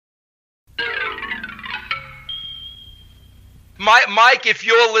Mike, if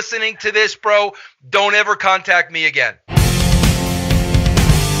you're listening to this, bro, don't ever contact me again.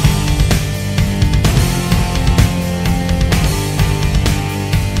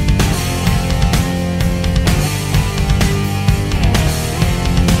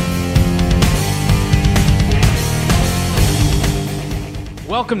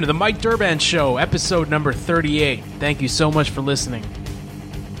 Welcome to the Mike Durband Show, episode number 38. Thank you so much for listening.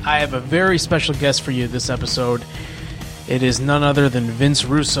 I have a very special guest for you this episode. It is none other than Vince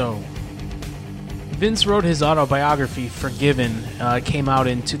Russo. Vince wrote his autobiography, Forgiven. It came out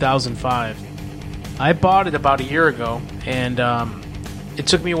in 2005. I bought it about a year ago, and it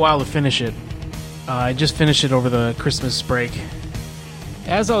took me a while to finish it. I just finished it over the Christmas break.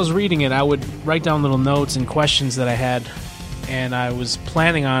 As I was reading it, I would write down little notes and questions that I had, and I was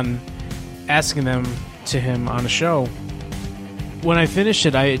planning on asking them to him on a show. When I finished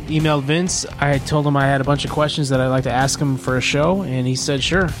it, I emailed Vince. I told him I had a bunch of questions that I'd like to ask him for a show, and he said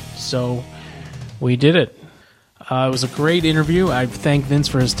sure. So we did it. It was a great interview. I thank Vince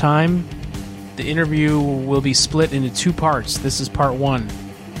for his time. The interview will be split into two parts. This is part one.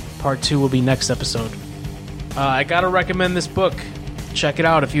 Part two will be next episode. I gotta recommend this book. Check it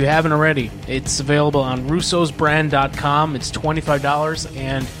out if you haven't already. It's available on russosbrand.com. It's $25,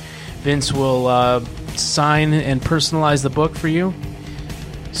 and Vince will sign and personalize the book for you.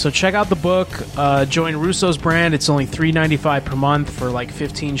 So check out the book. Join Russo's Brand. It's only $3.95 per month for like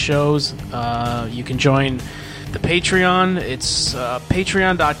 15 shows. You can join the Patreon. It's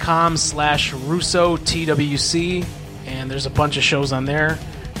patreon.com/RussoTWC, and there's a bunch of shows on there.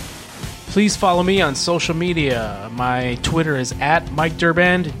 Please follow me on social media. My Twitter is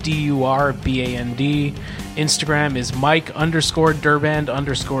 @MikeDurband, DURBAND. Instagram is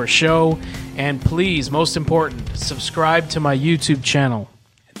Mike_Durband_show. And please, most important, subscribe to my YouTube channel.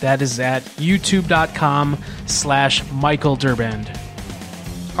 That is at youtube.com/MichaelDurband.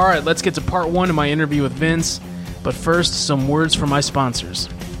 All right, let's get to part one of my interview with Vince. But first, some words from my sponsors.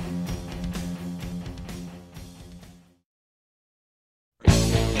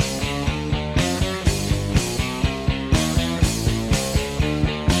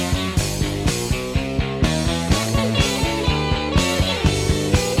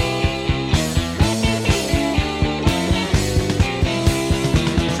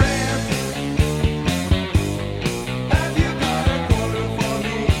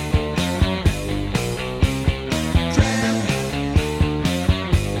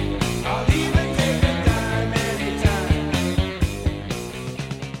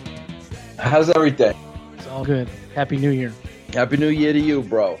 How's everything? It's all good. Happy New Year. Happy New Year to you,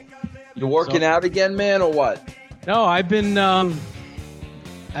 bro. You working out again, man, or what? No, I've been, I've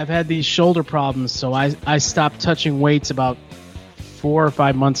had these shoulder problems, so I stopped touching weights about 4 or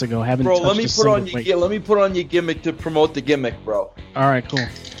 5 months ago. Haven't bro, touched let me a put single on weight. let me put on your gimmick to promote the gimmick, bro. All right, cool.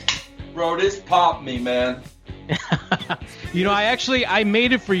 Bro, this popped me, man. You know, I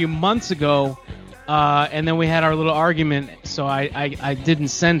made it for you months ago, and then we had our little argument, so I didn't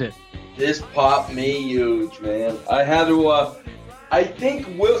send it. This popped me huge, man. I had to, I think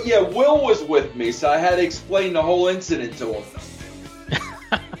Will was with me, so I had to explain the whole incident to him.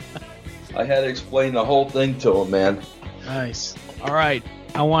 I had to explain the whole thing to him, man. Nice. All right.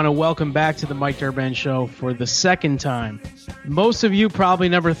 I want to welcome back to the Mike Durband Show for the second time. Most of you probably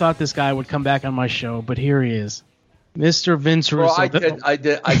never thought this guy would come back on my show, but here he is. Mr. Vince Russo. Well, I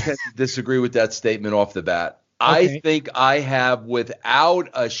tend to disagree with that statement off the bat. Okay. I think I have, without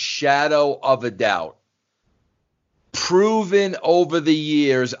a shadow of a doubt, proven over the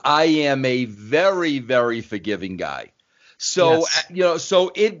years I am a very, very forgiving guy. So, yes.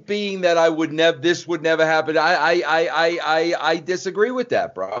 So it being that this would never happen, I disagree with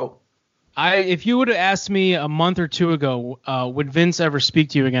that, bro. If you would have asked me a month or two ago, would Vince ever speak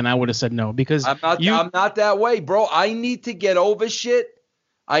to you again, I would have said no, because I'm not that way, bro. I need to get over shit.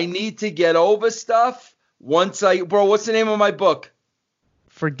 I need to get over stuff. What's the name of my book?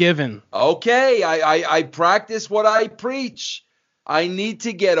 Forgiven. Okay, I practice what I preach. I need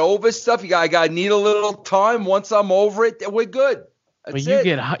to get over stuff. I need a little time. Once I'm over it, we're good. That's it.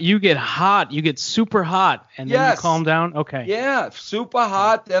 You get hot. You get super hot, and then you calm down. Okay. Yeah, super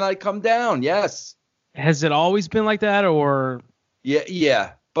hot, then I come down. Yes. Has it always been like that, or?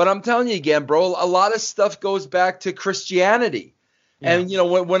 Yeah. But I'm telling you again, bro. A lot of stuff goes back to Christianity. Yeah. And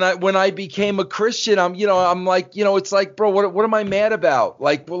when I became a Christian, I'm like, it's like, bro, what am I mad about?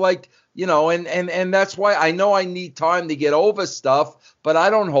 And that's why I know I need time to get over stuff, but I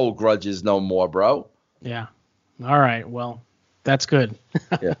don't hold grudges no more, bro. Yeah. All right. Well, that's good.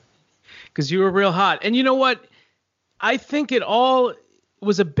 Yeah. Because you were real hot. And you know what? I think it all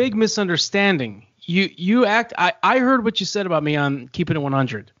was a big misunderstanding. I heard what you said about me on Keeping It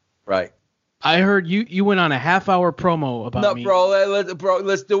 100. Right. I heard you went on a half-hour promo about me. No, bro,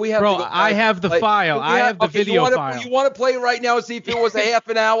 let's do. We have. Bro, to go I have the file. I have the video file. You want to play it right now and see if it was a half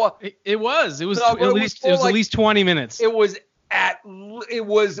an hour? It was. It was No, at least 20 minutes. It was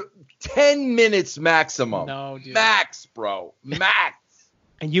 10 minutes maximum. No, dude. Max, bro. Max.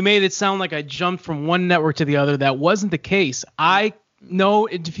 And you made it sound like I jumped from one network to the other. That wasn't the case. I know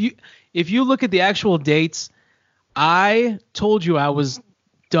if you look at the actual dates, I told you I was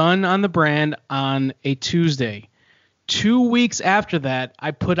done on the brand on a Tuesday. 2 weeks after that,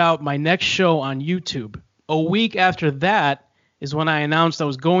 I put out my next show on YouTube. A week after that is when I announced I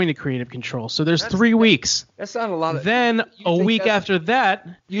was going to Creative Control. So there's 3 weeks. That's not a lot of. Then a week after that.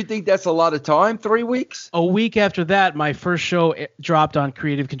 You think that's a lot of time? 3 weeks? A week after that, my first show dropped on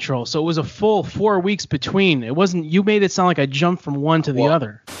Creative Control. So it was a full 4 weeks between. It wasn't. You made it sound like I jumped from one to the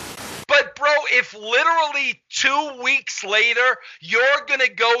other. But bro, if literally 2 weeks later you're gonna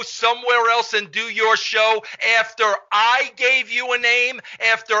go somewhere else and do your show after I gave you a name,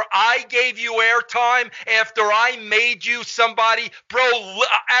 after I gave you airtime, after I made you somebody, bro,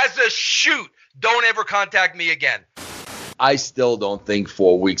 as a shoot, don't ever contact me again. I still don't think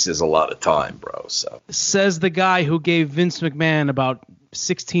 4 weeks is a lot of time, bro. So says the guy who gave Vince McMahon about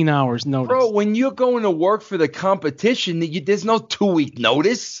 16 hours notice. Bro, when you're going to work for the competition, there's no 2 week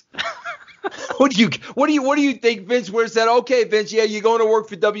notice. What do you think Vince would have said? Okay, Vince, yeah, you're going to work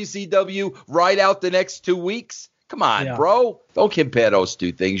for WCW right out the next 2 weeks. Come on, bro. Don't compare those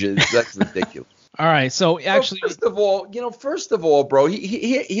two things. That's ridiculous. All right, so actually, first of all, bro,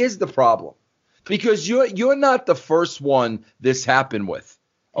 here's the problem, because you're not the first one this happened with.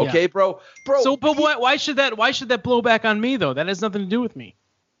 Okay, bro. So, but why should that blow back on me though? That has nothing to do with me.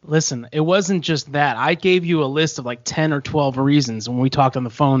 Listen, it wasn't just that. I gave you a list of like 10 or 12 reasons when we talked on the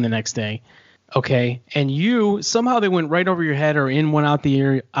phone the next day. Okay, and you somehow they went right over your head, or in one out the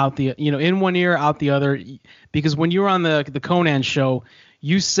ear, in one ear out the other, because when you were on the Conan show,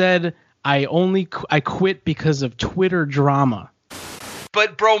 you said I quit because of Twitter drama.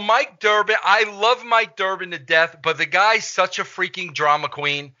 But bro, Mike Durband, I love Mike Durband to death, but the guy's such a freaking drama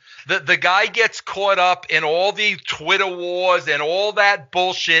queen. The guy gets caught up in all the Twitter wars and all that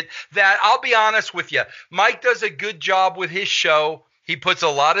bullshit that, I'll be honest with you, Mike does a good job with his show. He puts a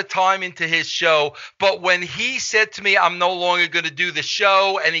lot of time into his show. But when he said to me, I'm no longer going to do the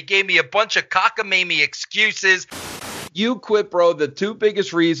show, and he gave me a bunch of cockamamie excuses. You quit, bro. The two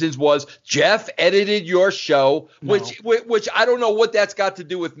biggest reasons was Jeff edited your show, which I don't know what that's got to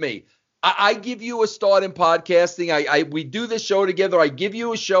do with me. I give you a start in podcasting. We do this show together. I give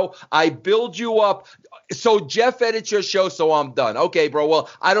you a show. I build you up. So Jeff edits your show, so I'm done. Okay, bro. Well,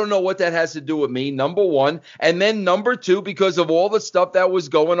 I don't know what that has to do with me, number one. And then number two, because of all the stuff that was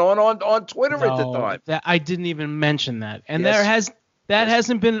going on Twitter at the time. I didn't even mention that. And that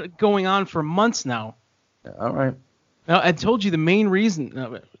hasn't been going on for months now. Yeah, all right. Now, I told you the main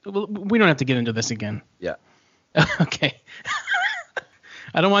reason. We don't have to get into this again. Yeah. Okay.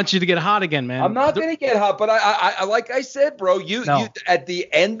 I don't want you to get hot again, man. I'm not going to get hot, but I like I said, bro, you at the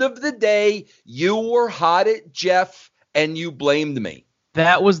end of the day, you were hot at Jeff and you blamed me.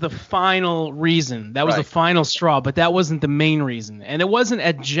 That was the final reason. That was the final straw, but that wasn't the main reason. And it wasn't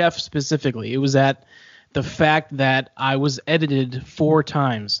at Jeff specifically. It was at the fact that I was edited 4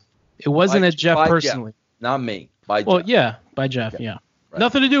 times. It wasn't at Jeff personally. Jeff, not me. By Jeff. Well, yeah, by Jeff, yeah. Right.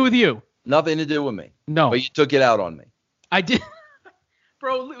 Nothing to do with you. Nothing to do with me. No. But you took it out on me. I did.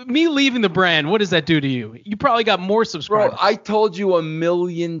 Bro, me leaving the brand, what does that do to you? You probably got more subscribers. Bro, I told you a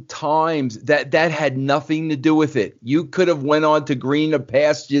million times that had nothing to do with it. You could have went on to greener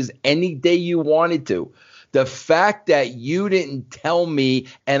pastures any day you wanted to. The fact that you didn't tell me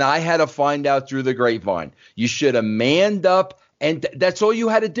and I had to find out through the grapevine. You should have manned up, and that's all you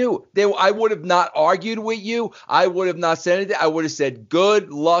had to do. I would have not argued with you. I would have not said anything. I would have said,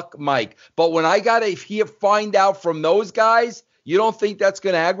 good luck, Mike. But when I got to find out from those guys, you don't think that's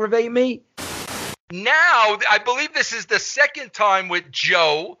going to aggravate me? Now, I believe this is the second time with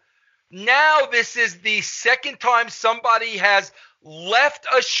Joe. Now this is the second time somebody has left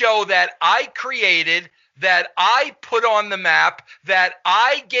a show that I created, that I put on the map, that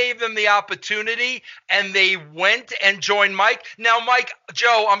I gave them the opportunity, and they went and joined Mike. Now,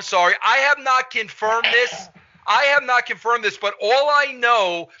 Joe, I'm sorry. I have not confirmed this. But all I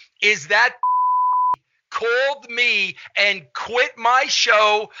know is that called me and quit my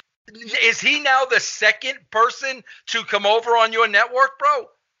show. Is he now the second person to come over on your network, bro?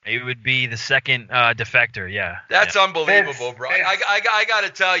 It would be the second defector, yeah. That's unbelievable, bro. I got to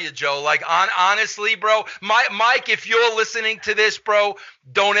tell you, Joe, honestly, bro, Mike, if you're listening to this, bro,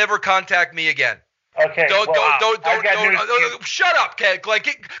 don't ever contact me again. Okay. Don't. Shut up, Glenn. Glenn,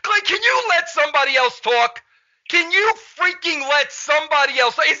 can you let somebody else talk? Can you freaking let somebody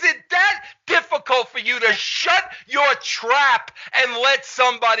else? Is it that difficult for you to shut your trap and let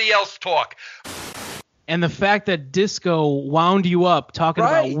somebody else talk? And the fact that Disco wound you up talking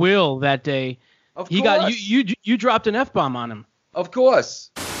about Will that day, you dropped an F-bomb on him. Of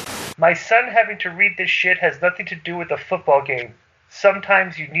course. My son having to read this shit has nothing to do with the football game.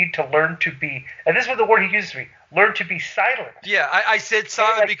 Sometimes you need to learn to be, and this was the word he used to me, learn to be silent. Yeah, I said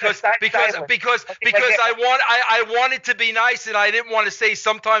silent because I wanted to be nice and I didn't want to say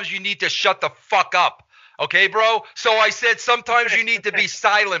sometimes you need to shut the fuck up. Okay, bro? So I said sometimes you need to be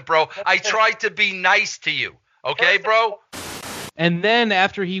silent, bro. I tried to be nice to you. Okay, bro? And then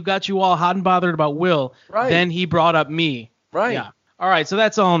after he got you all hot and bothered about Will, then he brought up me. Right. Yeah. All right, so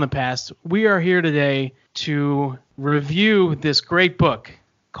that's all in the past. We are here today to review this great book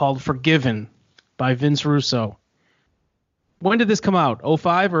called Forgiven by Vince Russo. When did this come out?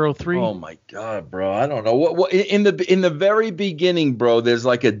 05 or 03? Oh my God, bro! I don't know. What in the very beginning, bro? There's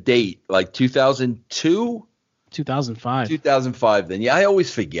like a date, like 2002, 2005, 2005. Then I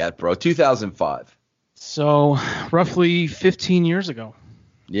always forget, bro. 2005. So roughly 15 years ago.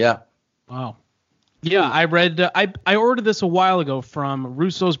 Yeah. Wow. Yeah, I read. I ordered this a while ago from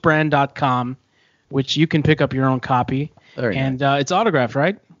russosbrand.com, which you can pick up your own copy. Very and nice. It's autographed,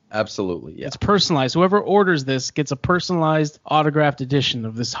 right? Absolutely, yeah. It's personalized. Whoever orders this gets a personalized autographed edition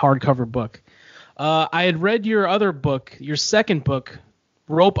of this hardcover book. I had read your other book, your second book,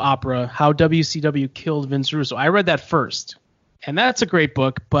 Rope Opera, How WCW Killed Vince Russo. I read that first, and that's a great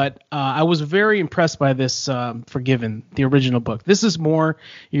book, but I was very impressed by this Forgiven, the original book. This is more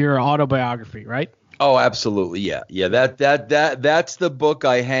your autobiography, right? Oh, absolutely, yeah. Yeah, that's the book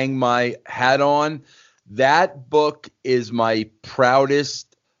I hang my hat on. That book is my proudest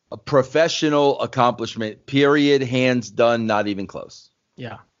professional accomplishment, period, hands done, not even close.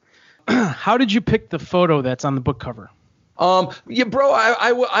 Yeah. How did you pick the photo that's on the book cover? Yeah, bro,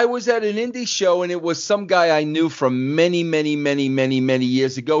 I was at an indie show and it was some guy I knew from many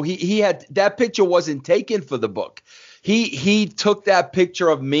years ago. He had that picture wasn't taken for the book. He took that picture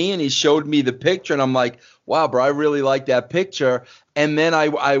of me and he showed me the picture and I'm like, wow, bro, I really like that picture. And then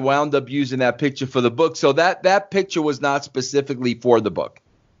I wound up using that picture for the book. So that picture was not specifically for the book.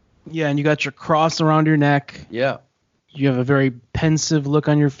 Yeah, and you got your cross around your neck. Yeah. You have a very pensive look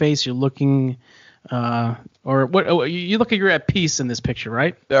on your face. You're looking, or what? You look like you're at peace in this picture,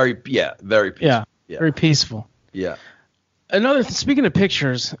 right? Very peaceful. Yeah, very peaceful. Yeah. Speaking of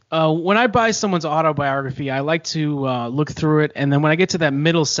pictures, when I buy someone's autobiography, I like to look through it, and then when I get to that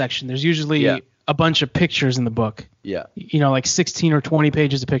middle section, there's usually a bunch of pictures in the book. Yeah. You know, like 16 or 20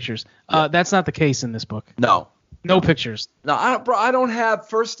 pages of pictures. That's not the case in this book. No pictures. No, I don't have.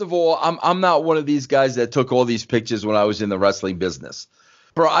 First of all, I'm not one of these guys that took all these pictures when I was in the wrestling business,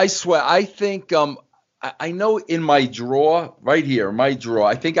 bro. I swear. I think I know in my drawer right here,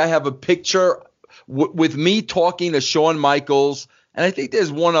 I think I have a picture with me talking to Shawn Michaels, and I think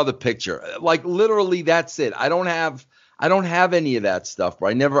there's one other picture. Like literally, that's it. I don't have any of that stuff, bro.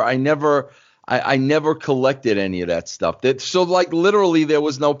 I never collected any of that stuff. So like literally, there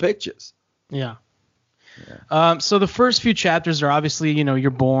was no pictures. Yeah. So the first few chapters are obviously, you know,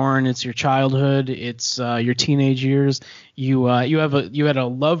 you're born, it's your childhood, it's your teenage years. You had a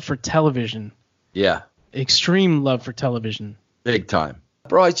love for television. Yeah. Extreme love for television. Big time.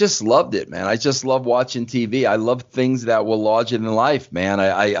 Bro, I just loved it, man. I just love watching TV. I love things that were larger than life, man.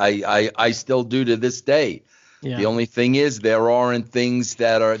 I still do to this day. Yeah. The only thing is there aren't things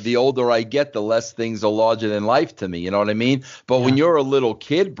that are – the older I get, the less things are larger than life to me. You know what I mean? But when you're a little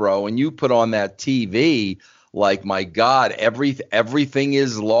kid, bro, and you put on that TV, like, my God, everything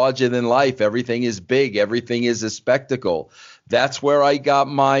is larger than life. Everything is big. Everything is a spectacle. That's where I got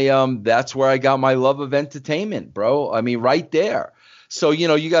my love of entertainment, bro. I mean, right there. So, you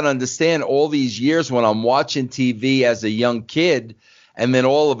know, you got to understand all these years when I'm watching TV as a young kid – and then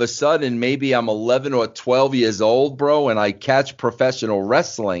all of a sudden, maybe I'm 11 or 12 years old, bro, and I catch professional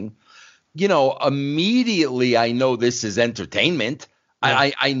wrestling. You know, immediately I know this is entertainment.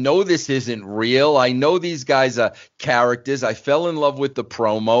 Yeah. I know this isn't real. I know these guys are characters. I fell in love with the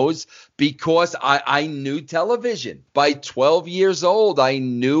promos because I knew television. By 12 years old, I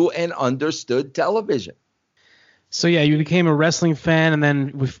knew and understood television. So, yeah, you became a wrestling fan, and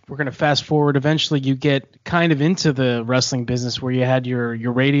then we're going to fast forward. Eventually, you get kind of into the wrestling business where you had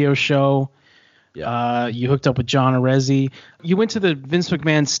your radio show. Yeah. You hooked up with John Arezzi. You went to the Vince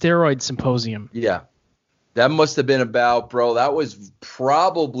McMahon Steroid Symposium. Yeah. That must have been about, bro, that was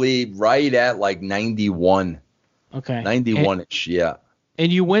probably right at like 91. Okay. 91-ish, yeah.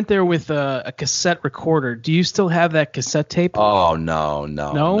 And you went there with a cassette recorder. Do you still have that cassette tape? Oh,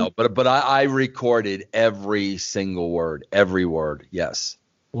 no. But I recorded every single word, every word. Yes.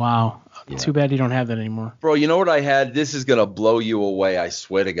 Wow. Yeah. Too bad you don't have that anymore. Bro, you know what I had? This is going to blow you away. I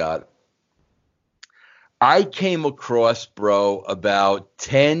swear to God. I came across, bro, about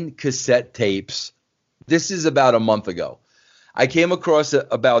 10 cassette tapes. This is about a month ago. I came across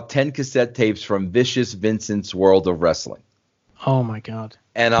about 10 cassette tapes from Vicious Vincent's World of Wrestling. Oh, my God.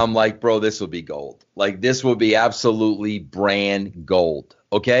 And I'm like, bro, this will be gold. Like, this will be absolutely brand gold.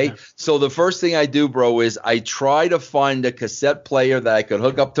 Okay? Yeah. So the first thing I do, bro, is I try to find a cassette player that I could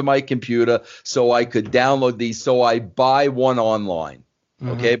hook up to my computer so I could download these. So I buy one online.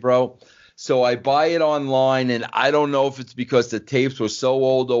 Mm-hmm. Okay, bro? So I buy it online, and I don't know if it's because the tapes were so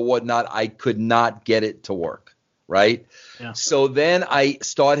old or whatnot, I could not get it to work. Right? Yeah. So then I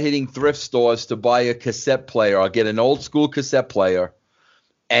start hitting thrift stores to buy a cassette player. I'll get an old school cassette player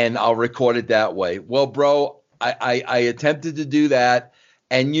and I'll record it that way. Well, bro, I attempted to do that.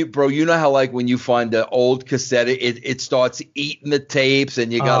 And you know how like when you find an old cassette, it starts eating the tapes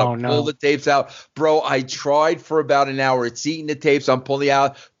and you got to pull the tapes out. Bro, I tried for about an hour. It's eating the tapes. I'm pulling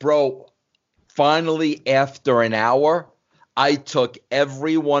out. Bro, finally, after an hour, I took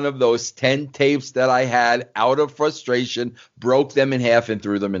every one of those 10 tapes that I had out of frustration, broke them in half, and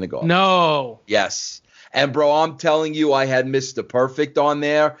threw them in the garbage. No. Yes. And, bro, I'm telling you, I had Mr. Perfect on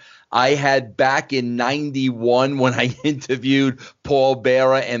there. I had back in 91 when I interviewed Paul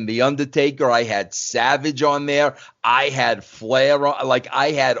Bearer and The Undertaker, I had Savage on there. I had Flair on. Like,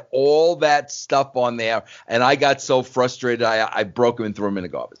 I had all that stuff on there, and I got so frustrated, I broke them and threw them in the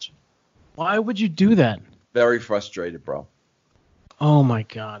garbage. Why would you do that? Very frustrated, bro. Oh, my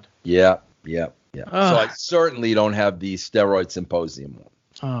God. Yeah. So I certainly don't have the Steroid Symposium one.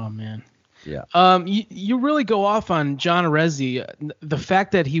 Oh, man. Yeah. You really go off on John Arezzi, the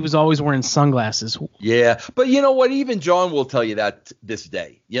fact that he was always wearing sunglasses. Yeah, but you know what? Even John will tell you that this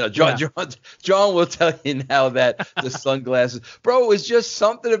day. You know, John will tell you now that the sunglasses, bro, it was just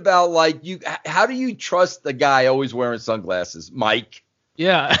something about like you. How do you trust the guy always wearing sunglasses, Mike?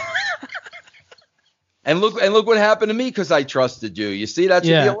 Yeah. And look what happened to me because I trusted you. You see, that should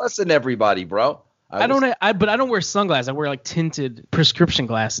be a lesson, everybody, bro. I don't wear sunglasses. I wear like tinted prescription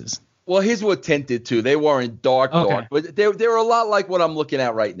glasses. Well, his were tinted too. They weren't dark, but they were a lot like what I'm looking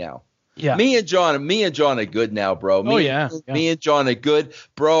at right now. Yeah. Me and John are good now, bro. Me and John are good,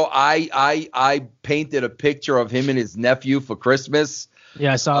 bro. I painted a picture of him and his nephew for Christmas.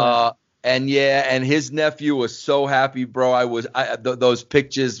 Yeah, I saw that. And his nephew was so happy, bro. Those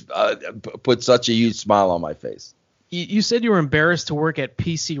pictures put such a huge smile on my face. You said you were embarrassed to work at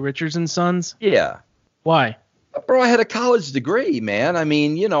PC Richards and Sons? Yeah. Why? Bro, I had a college degree, man. I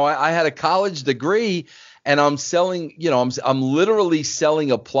mean, you know, I had a college degree and I'm selling, you know, I'm literally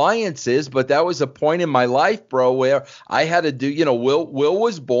selling appliances, but that was a point in my life, bro, where I had to do, you know, Will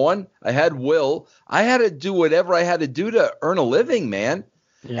was born. I had Will. I had to do whatever I had to do to earn a living, man.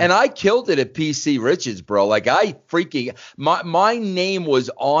 Yeah. And I killed it at PC Richards, bro. Like my name was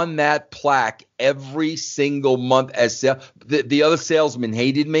on that plaque every single month as the other salesmen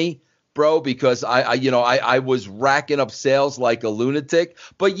hated me, bro, because I was racking up sales like a lunatic.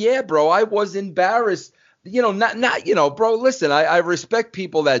 But yeah, bro, I was embarrassed. You know, not you know, bro, listen, I respect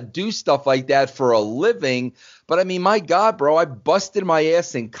people that do stuff like that for a living. But I mean, my God, bro, I busted my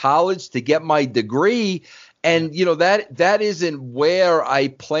ass in college to get my degree. And, you know, that isn't where I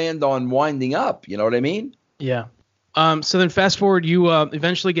planned on winding up. You know what I mean? Yeah. So then fast forward, you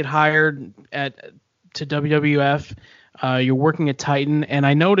eventually get hired to WWF. You're working at Titan. And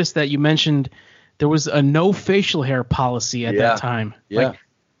I noticed that you mentioned there was a no facial hair policy at that time. Yeah. Like,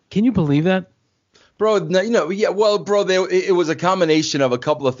 can you believe that? Bro, you know, yeah, well, bro, it was a combination of a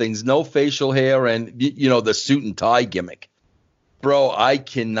couple of things. No facial hair and, you know, the suit and tie gimmick. Bro, I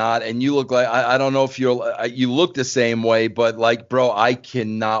cannot, and you look like I don't know if you look the same way, but like, bro, I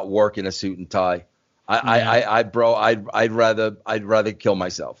cannot work in a suit and tie. I'd rather kill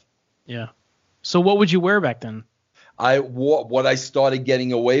myself. Yeah. So what would you wear back then? What I started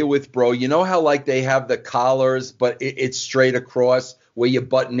getting away with, bro. You know how like they have the collars, but it's straight across where you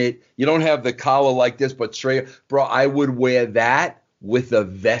button it. You don't have the collar like this, but straight. Bro, I would wear that with a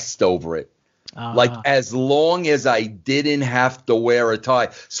vest over it. Like as long as I didn't have to wear a tie.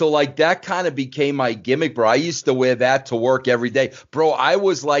 So like that kind of became my gimmick, bro. I used to wear that to work every day. Bro, I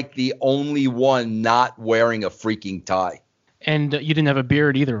was like the only one not wearing a freaking tie. And you didn't have a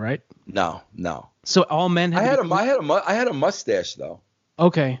beard either, right? No. So all men had I had a mustache though.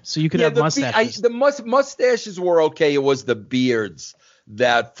 Okay, so you could have mustaches. The mustaches were okay. It was the beards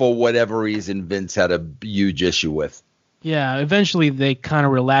that for whatever reason Vince had a huge issue with. Yeah, eventually they kind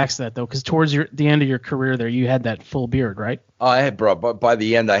of relaxed that though, because towards the end of your career there, you had that full beard, right? I had, bro, but by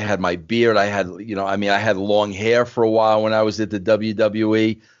the end I had my beard. I had, I had long hair for a while when I was at the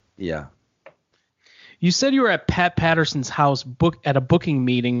WWE. Yeah. You said you were at Pat Patterson's house at a booking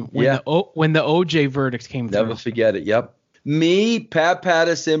meeting when the OJ verdict came through. Never forget it. Yep. Me, Pat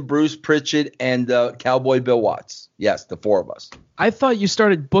Patterson, Bruce Pritchard, and Cowboy Bill Watts. Yes, the four of us. I thought you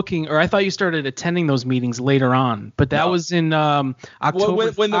started attending those meetings later on, but that was in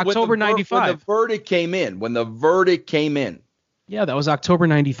October 95. When the verdict came in. Yeah, that was October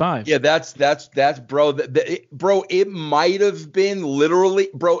 95. Yeah, that's bro. Bro, it might have been literally,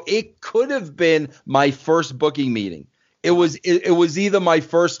 bro. It could have been my first booking meeting. It was either my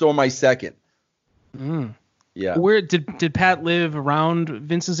first or my second. Mm. Yeah. Where did Pat live around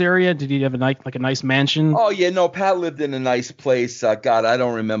Vince's area? Did he have a nice mansion? Oh yeah, no. Pat lived in a nice place. God, I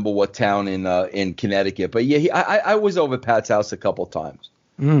don't remember what town in Connecticut, but yeah, I was over at Pat's house a couple times.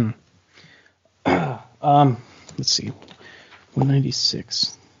 Mm. Let's see,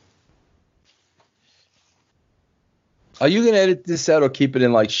 196. Are you gonna edit this out or keep it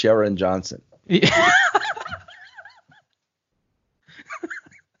in like Sharon Johnson? Yeah.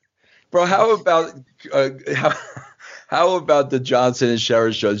 Bro, how about the Johnson and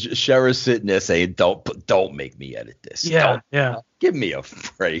Sharon show? Sharon sitting there saying, "Don't make me edit this. Yeah, Give me a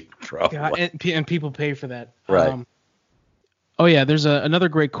break, bro." Yeah, and people pay for that. Right. Oh yeah, there's another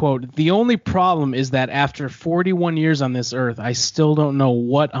great quote. The only problem is that after 41 years on this earth, I still don't know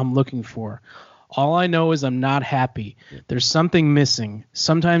what I'm looking for. All I know is I'm not happy. There's something missing.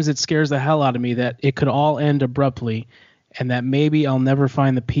 Sometimes it scares the hell out of me that it could all end abruptly, and that maybe I'll never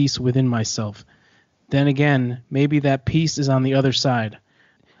find the peace within myself. Then again, maybe that peace is on the other side.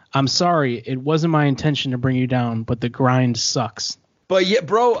 I'm sorry, it wasn't my intention to bring you down, but the grind sucks. But yeah,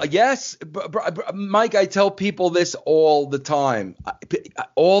 bro, yes. Bro, Mike, I tell people this all the time.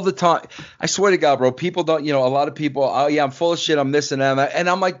 All the time. I swear to God, bro, people don't, a lot of people, oh yeah, I'm full of shit, I'm this and that. And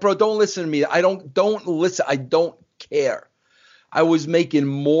I'm like, bro, don't listen to me. Don't listen. I don't care. I was making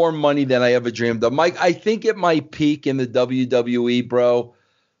more money than I ever dreamed of. Mike, I think at my peak in the WWE, bro,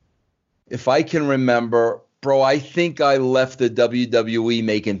 if I can remember, bro, I think I left the WWE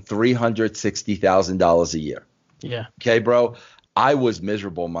making $360,000 a year. Yeah. Okay, bro. I was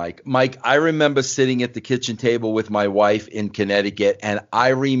miserable, Mike. Mike, I remember sitting at the kitchen table with my wife in Connecticut, and I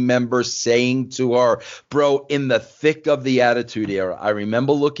remember saying to her, bro, in the thick of the Attitude Era, I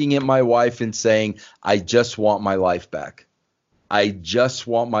remember looking at my wife and saying, I just want my life back. I just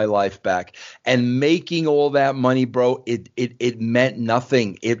want my life back. And making all that money, bro, it meant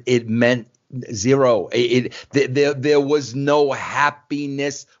nothing. It meant zero. There was no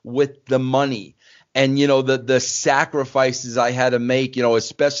happiness with the money. And, the sacrifices I had to make,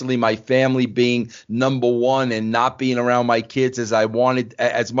 especially my family being number one and not being around my kids as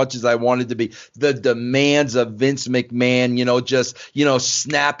much as I wanted to be. The demands of Vince McMahon, just,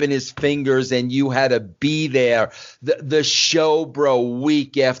 snapping his fingers and you had to be there. The show, bro,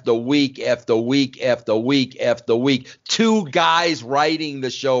 week after week after week after week after week. 2 guys writing the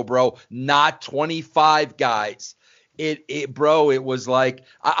show, bro, not 25 guys. Bro, it was like,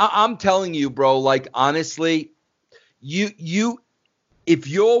 I'm telling you, bro, like, honestly, you, if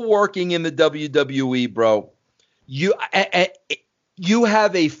you're working in the WWE, bro, you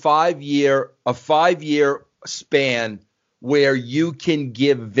have a 5-year span where you can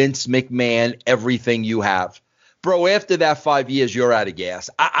give Vince McMahon everything you have. Bro, after that 5 years, you're out of gas.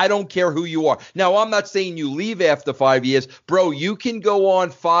 I don't care who you are. Now, I'm not saying you leave after 5 years. Bro, you can go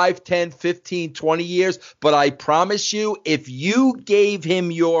on 5, 10, 15, 20 years, but I promise you, if you gave him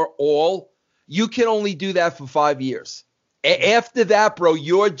your all, you can only do that for 5 years. After that, bro,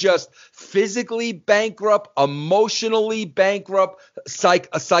 you're just physically bankrupt, emotionally bankrupt,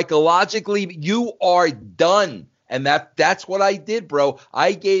 psychologically, you are done. And that's what I did, bro.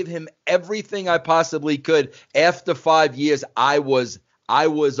 I gave him everything I possibly could. After 5 years, I was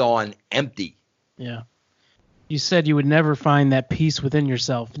on empty. Yeah. You said you would never find that peace within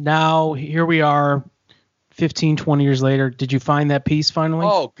yourself. Now, here we are, 15, 20 years later. Did you find that peace finally?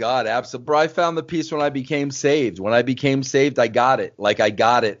 Oh, God, absolutely. Bro, I found the peace when I became saved. When I became saved, I got it. Like, I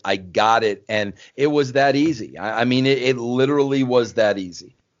got it. And it was that easy. I mean, it literally was that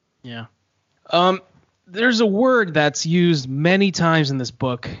easy. Yeah. There's a word that's used many times in this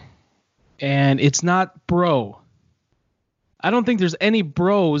book, and it's not bro. I don't think there's any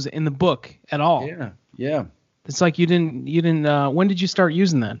bros in the book at all. Yeah. It's like you didn't. When did you start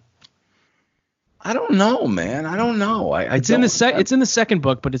using that? I don't know, man. I don't know. It's in the second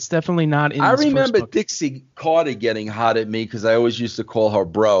book, but it's definitely not in. I this remember first book. Dixie Carter getting hot at me because I always used to call her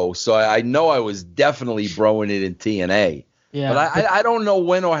bro. So I know I was definitely broing it in TNA. Yeah, but I don't know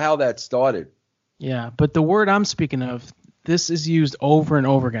when or how that started. Yeah, but the word I'm speaking of, this is used over and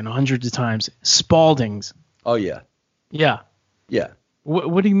over again, hundreds of times. Spaldings. Oh yeah. Yeah. Yeah.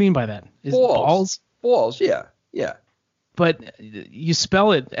 What do you mean by that? Is balls? Balls. Yeah. Yeah. But you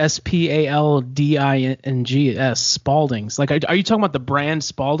spell it Spaldings, Spaldings. Like, are you talking about the brand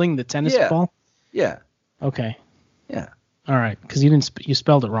Spalding, the tennis ball? Yeah. Okay. Yeah. All right, because you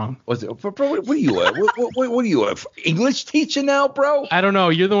spelled it wrong. Was it, bro? What are you? What are you? English teacher now, bro? I don't know.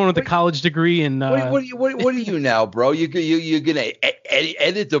 You're the one with the college degree in. What are you now, bro? You're gonna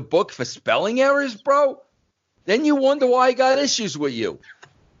edit the book for spelling errors, bro? Then you wonder why I got issues with you.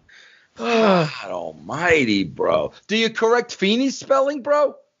 God almighty, bro. Do you correct Feeney's spelling,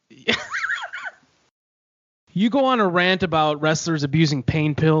 bro? You go on a rant about wrestlers abusing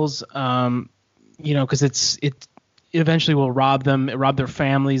pain pills, because it eventually will rob their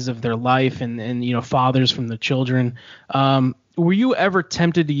families of their life and fathers from their children. Were you ever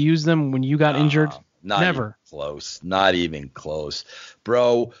tempted to use them when you got injured? Never. Not even close.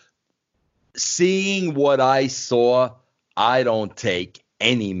 Bro, seeing what I saw, I don't take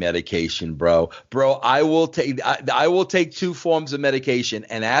any medication, bro. I will take two forms of medication,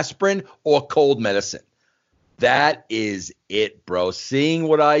 an aspirin or cold medicine. That is it, bro. Seeing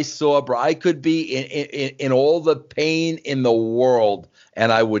what I saw, bro, I could be in all the pain in the world,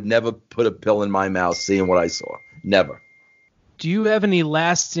 and I would never put a pill in my mouth seeing what I saw. Never. Do you have any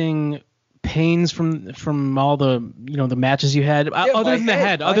lasting pains from all the the matches you had other than the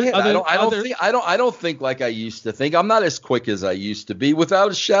head? I don't think like I used to think. I'm not as quick as I used to be,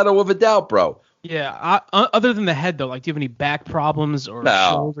 without a shadow of a doubt, bro. Yeah. Other than the head, though, like, do you have any back problems or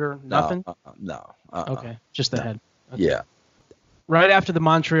shoulder? Nothing. No. Okay, just the head. Okay. Yeah. Right after the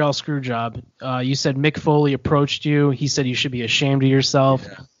Montreal screw job, you said Mick Foley approached you. He said you should be ashamed of yourself.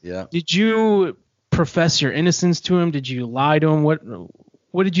 Yeah. Did you profess your innocence to him? Did you lie to him?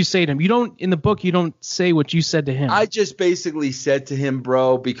 What did you say to him? In the book, you don't say what you said to him. I just basically said to him,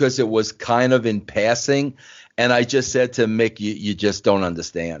 bro, because it was kind of in passing, and I just said to Mick, you just don't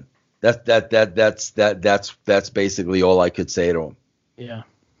understand. That's basically all I could say to him. Yeah.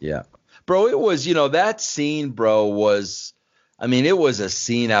 Yeah. Bro, it was, that scene, bro, was, it was a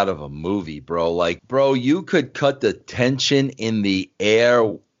scene out of a movie, bro. Like, bro, you could cut the tension in the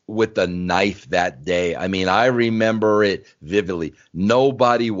air with a knife that day. I remember it vividly.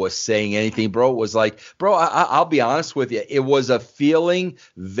 Nobody was saying anything, bro. It was like, bro, I'll be honest with you. It was a feeling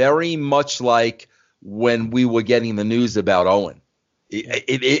very much like when we were getting the news about Owen.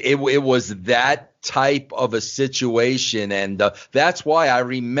 It was that type of a situation, and that's why I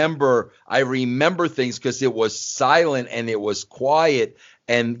remember things, because it was silent and it was quiet,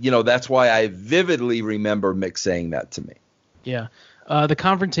 and that's why I vividly remember Mick saying that to me. Yeah. The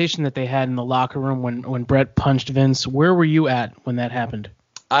confrontation that they had in the locker room when Brett punched Vince, where were you at when that happened?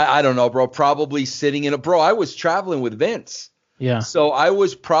 I don't know, bro. Probably sitting I was traveling with Vince. Yeah. So I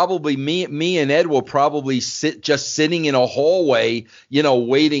was probably me and Ed were probably sitting in a hallway,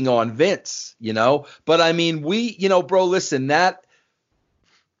 waiting on Vince, But we, bro, listen, that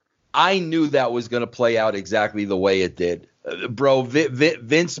I knew that was going to play out exactly the way it did. Bro,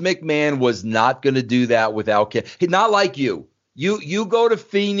 Vince McMahon was not going to do that without not like you. You go to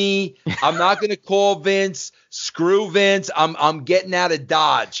Feeney. I'm not going to call Vince. Screw Vince. I'm getting out of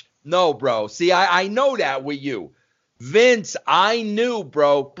Dodge. No, bro. See, I know that with you. Vince, I knew,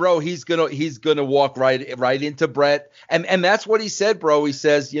 bro, he's gonna walk right into Brett, and that's what he said, bro. He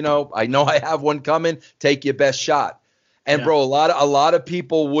says, I know I have one coming. Take your best shot. And yeah. Bro, a lot of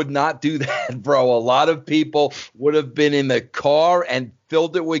people would not do that, bro. A lot of people would have been in the car and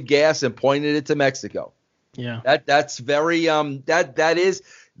filled it with gas and pointed it to Mexico. Yeah, that's very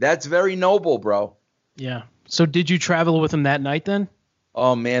that's very noble, bro. Yeah. So did you travel with him that night then?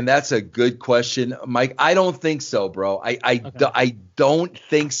 Oh man, that's a good question, Mike. I don't think so, bro. I don't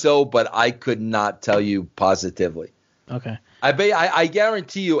think so, but I could not tell you positively. Okay. I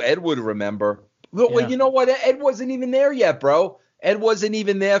guarantee you Ed would remember. Well, Yeah. You know what? Ed wasn't even there yet, bro. Ed wasn't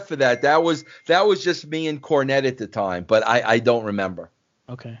even there for that. That was just me and Cornette at the time, but I don't remember.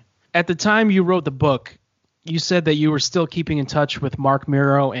 Okay. At the time you wrote the book, you said that you were still keeping in touch with Mark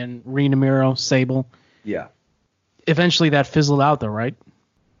Miro and Rena Miro, Sable. Yeah. Eventually that fizzled out though, right?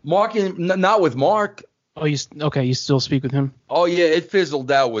 Mark, not with Mark. Oh, you still speak with him? Oh yeah, it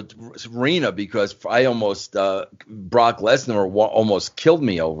fizzled out with Rena because I almost Brock Lesnar almost killed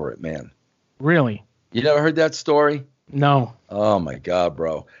me over it, man. Really? You never heard that story? No. Oh my God,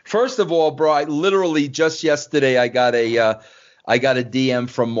 bro. First of all, bro, I literally just yesterday I got a DM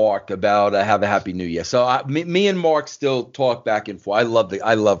from Mark about have a happy new year. So me and Mark still talk back and forth. I love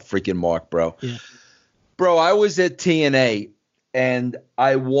freaking Mark, bro. Yeah. Bro, I was at TNA and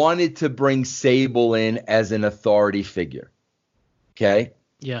I wanted to bring Sable in as an authority figure. Okay?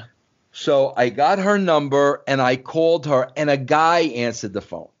 Yeah. So I got her number and I called her and a guy answered the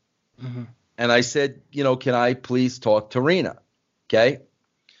phone. Mm-hmm. And I said, can I please talk to Rena? Okay.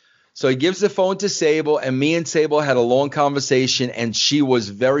 So he gives the phone to Sable, and me and Sable had a long conversation, and she was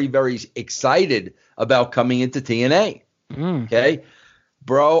very, very excited about coming into TNA. Okay.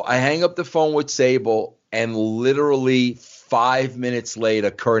 Bro, I hang up the phone with Sable, and literally 5 minutes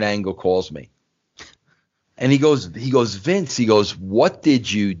later, Kurt Angle calls me. And he goes, Vince, what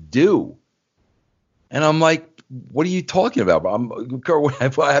did you do? And I'm like, what are you talking about, bro?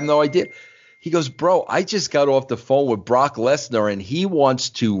 Kurt, I have no idea. He goes, bro, I just got off the phone with Brock Lesnar, and he wants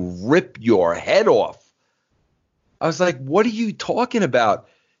to rip your head off. I was like, what are you talking about?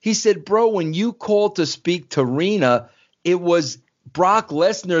 He said, bro, when you called to speak to Rena, it was Brock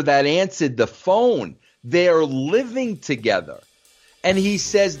Lesnar that answered the phone. They're living together. And he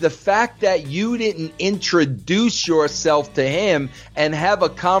says the fact that you didn't introduce yourself to him and have a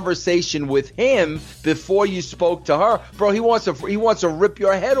conversation with him before you spoke to her, bro, he wants to rip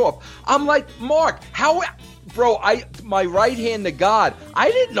your head off. I'm like, Mark, how, bro? My right hand to God,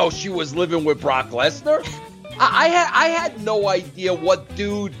 I didn't know she was living with Brock Lesnar. I had no idea what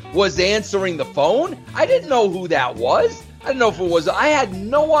dude was answering the phone. I didn't know who that was. I didn't know if it was. I had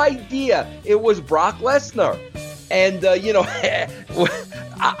no idea it was Brock Lesnar. And,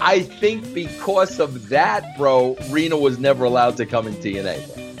 I think because of that, bro, Rena was never allowed to come in TNA,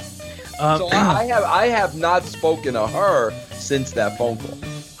 bro. So I have not spoken to her since that phone call.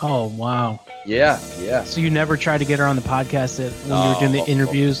 Oh, wow. Yeah. So you never tried to get her on the podcast when you were doing the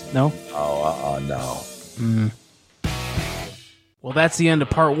interviews? No? No. Well, that's the end of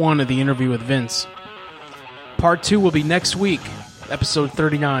part 1 of the interview with Vince. Part 2 will be next week, episode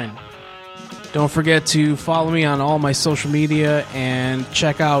 39. Don't forget to follow me on all my social media and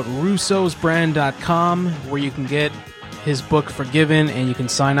check out russosbrand.com, where you can get his book Forgiven, and you can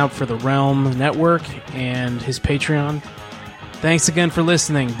sign up for the Realm Network and his Patreon. Thanks again for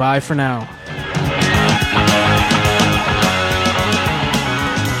listening. Bye for now.